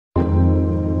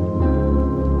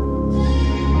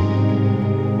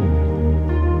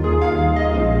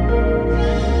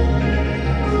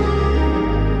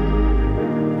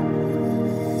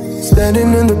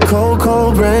Standing in the cold,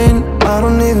 cold rain, I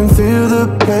don't even feel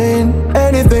the pain.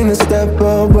 Anything to step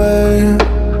away,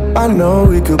 I know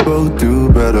we could both do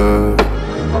better.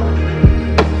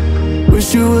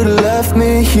 Wish you would've left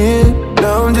me here,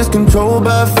 now I'm just controlled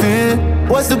by fear.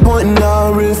 What's the point in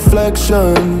our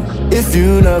reflection, if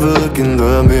you never look in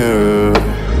the mirror?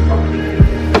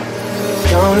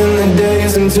 Counting the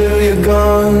days until you're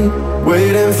gone,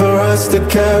 waiting for us to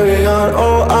carry on.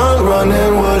 Oh, I'm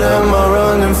running, what am I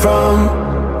running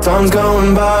from? Time's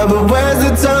going by, but where's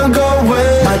the time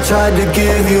going? I tried to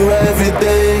give you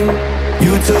everything,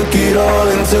 you took it all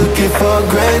and took it for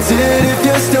granted. If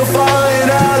you're still falling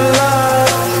out of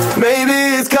love,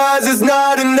 maybe it's 'cause it's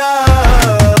not enough.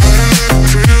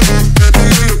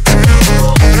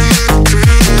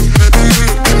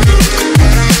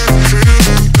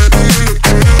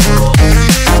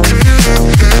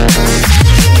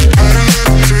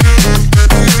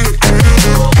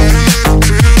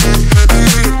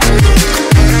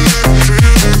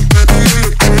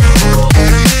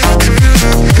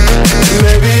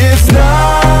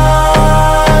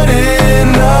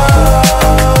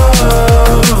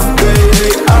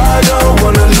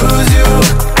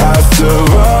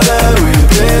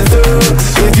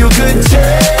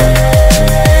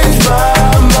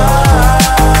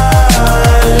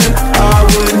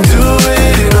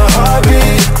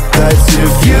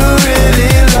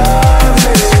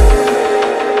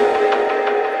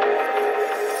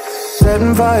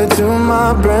 Setting fire to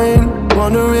my brain,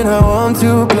 wondering how I'm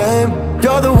to blame.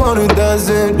 You're the one who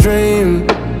doesn't dream,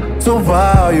 so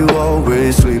why are you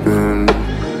always sleeping?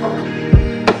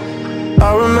 I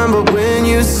remember when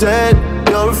you said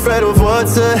you're afraid of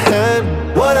what's ahead.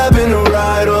 What happened to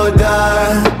ride or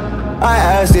die? I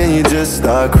asked and you just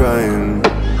start crying.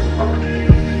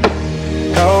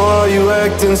 How are you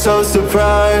acting so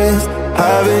surprised?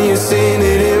 Haven't you seen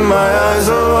it in my eyes?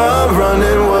 Oh, I'm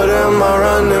running, what am I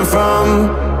running from?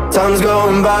 Time's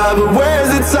going by, but where's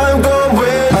the time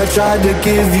going? I tried to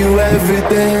give you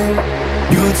everything,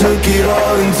 you took it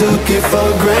all and took it for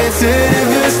granted. If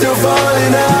you're still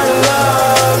falling out of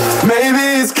love, maybe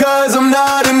it's 'cause I'm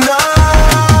not enough.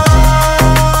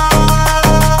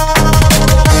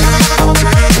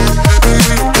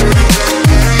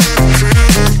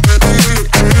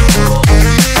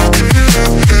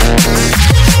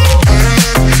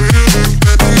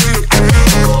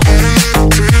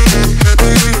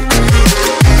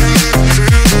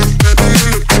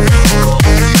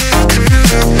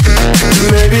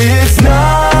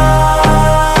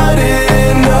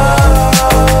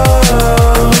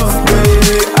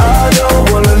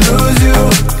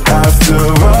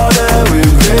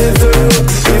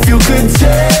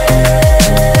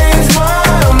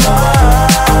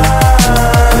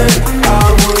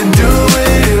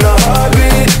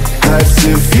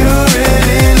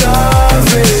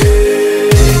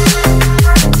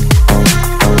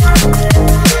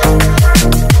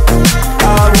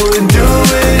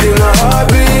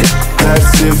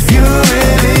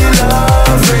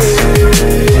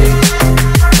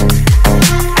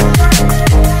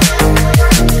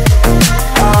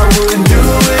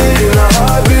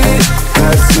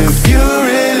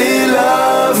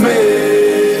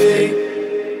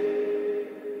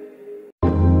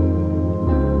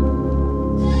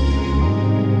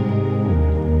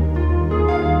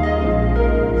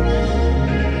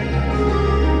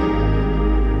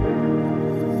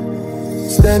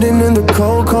 Standing in the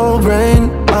cold, cold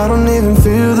rain, I don't even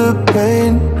feel the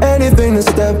pain. Anything to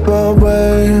step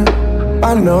away,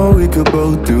 I know we could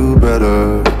both do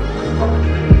better.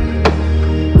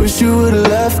 Wish you would've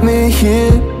left me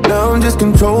here, now I'm just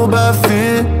controlled by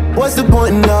fear. What's the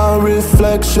point in our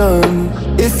reflection,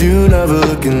 if you never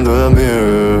look in the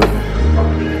mirror?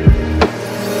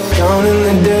 Counting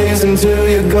the days until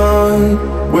you're gone,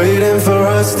 waiting for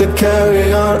us to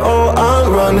carry on. Oh,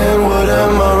 I'm running, what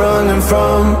am I running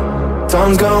from?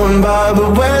 Time's going by,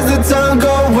 but where's the time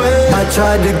going? I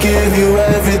tried to give you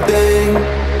everything,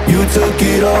 you took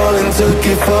it all and took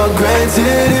it for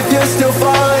granted. If